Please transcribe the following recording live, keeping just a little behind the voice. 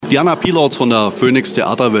Diana Pielorz von der Phoenix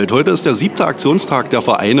Theaterwelt. Heute ist der 7. Aktionstag der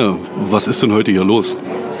Vereine. Was ist denn heute hier los?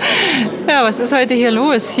 Ja, was ist heute hier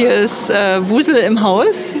los? Hier ist Wusel im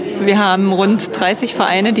Haus. Wir haben rund 30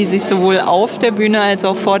 Vereine, die sich sowohl auf der Bühne als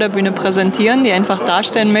auch vor der Bühne präsentieren, die einfach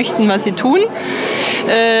darstellen möchten, was sie tun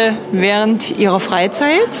während ihrer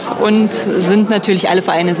Freizeit. Und sind natürlich, alle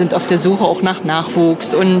Vereine sind auf der Suche auch nach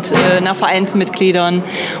Nachwuchs und nach Vereinsmitgliedern.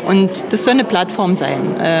 Und das soll eine Plattform sein.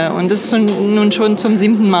 Und das ist nun schon zum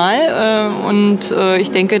 7. Mal. Und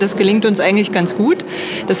ich denke, das gelingt uns eigentlich ganz gut.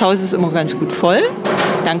 Das Haus ist immer ganz gut voll.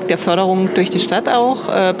 Dank der Förderung durch die Stadt auch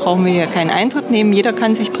brauchen wir hier keinen Eintritt nehmen. Jeder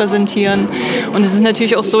kann sich präsentieren. Und es ist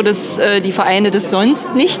natürlich auch so, dass die Vereine das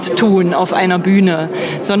sonst nicht tun auf einer Bühne,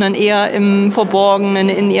 sondern eher im Verborgenen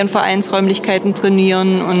in ihren Vereinsräumlichkeiten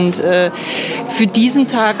trainieren und für diesen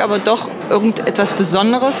Tag aber doch irgendetwas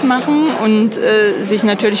Besonderes machen und sich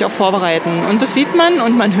natürlich auch vorbereiten. Und das sieht man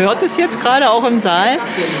und man hört es jetzt gerade auch im Saal.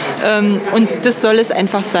 Und das soll es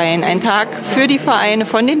einfach sein. Ein Tag für die Vereine,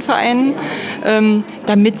 von den Vereinen,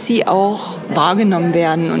 damit sie auch wahrgenommen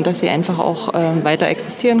werden und dass sie einfach auch weiter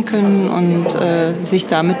existieren können und sich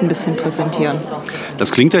damit ein bisschen präsentieren.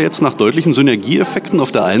 Das klingt ja jetzt nach deutlichen Synergieeffekten.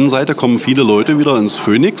 Auf der einen Seite kommen viele Leute wieder ins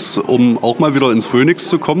Phoenix, um auch mal wieder ins Phoenix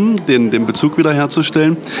zu kommen, den Bezug wieder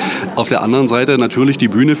herzustellen. Auf der anderen Seite natürlich die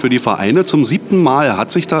Bühne für die Vereine. Zum 7. Mal.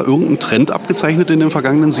 Hat sich da irgendein Trend abgezeichnet in den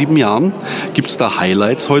vergangenen 7 Jahren? Gibt es da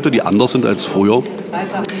Highlights heute, die anders sind als früher?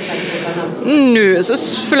 Nö, es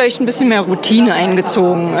ist vielleicht ein bisschen mehr Routine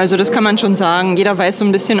eingezogen. Also das kann man schon sagen. Jeder weiß so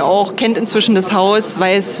ein bisschen auch, kennt inzwischen das Haus,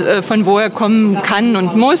 weiß, von wo er kommen kann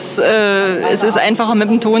und muss. Es ist einfacher mit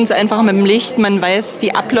dem Ton, es ist einfacher mit dem Licht. Man weiß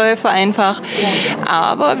die Abläufe einfach.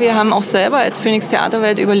 Aber wir haben auch selber als Phoenix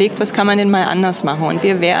Theaterwelt überlegt, was kann man denn mal anders machen. Und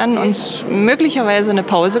wir werden uns möglicherweise eine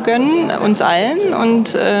Pause gönnen, uns allen,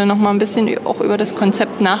 und noch mal ein bisschen auch über das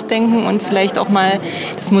Konzept nachdenken und vielleicht auch mal,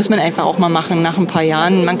 das muss man einfach auch mal machen nach ein paar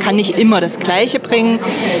Jahren. Man kann nicht immer das Gleiche bringen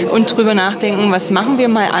und drüber nachdenken, was machen wir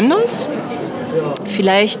mal anders?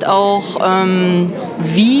 Vielleicht auch,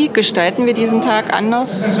 wie gestalten wir diesen Tag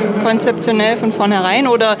anders, konzeptionell von vornherein,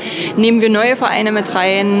 oder nehmen wir neue Vereine mit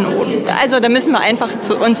rein? Also da müssen wir einfach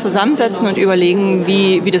uns zusammensetzen und überlegen,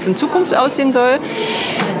 wie das in Zukunft aussehen soll.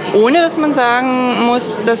 Ohne dass man sagen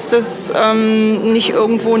muss, dass das nicht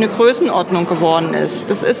irgendwo eine Größenordnung geworden ist.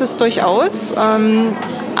 Das ist es durchaus,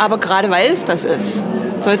 aber gerade weil es das ist,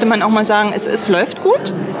 sollte man auch mal sagen, es läuft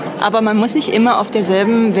gut, aber man muss nicht immer auf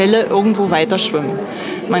derselben Welle irgendwo weiterschwimmen.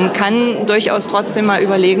 Man kann durchaus trotzdem mal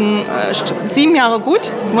überlegen, 7 Jahre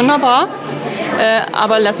gut, wunderbar,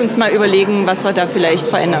 aber lass uns mal überlegen, was wir da vielleicht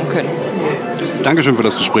verändern können. Dankeschön für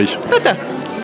das Gespräch. Bitte.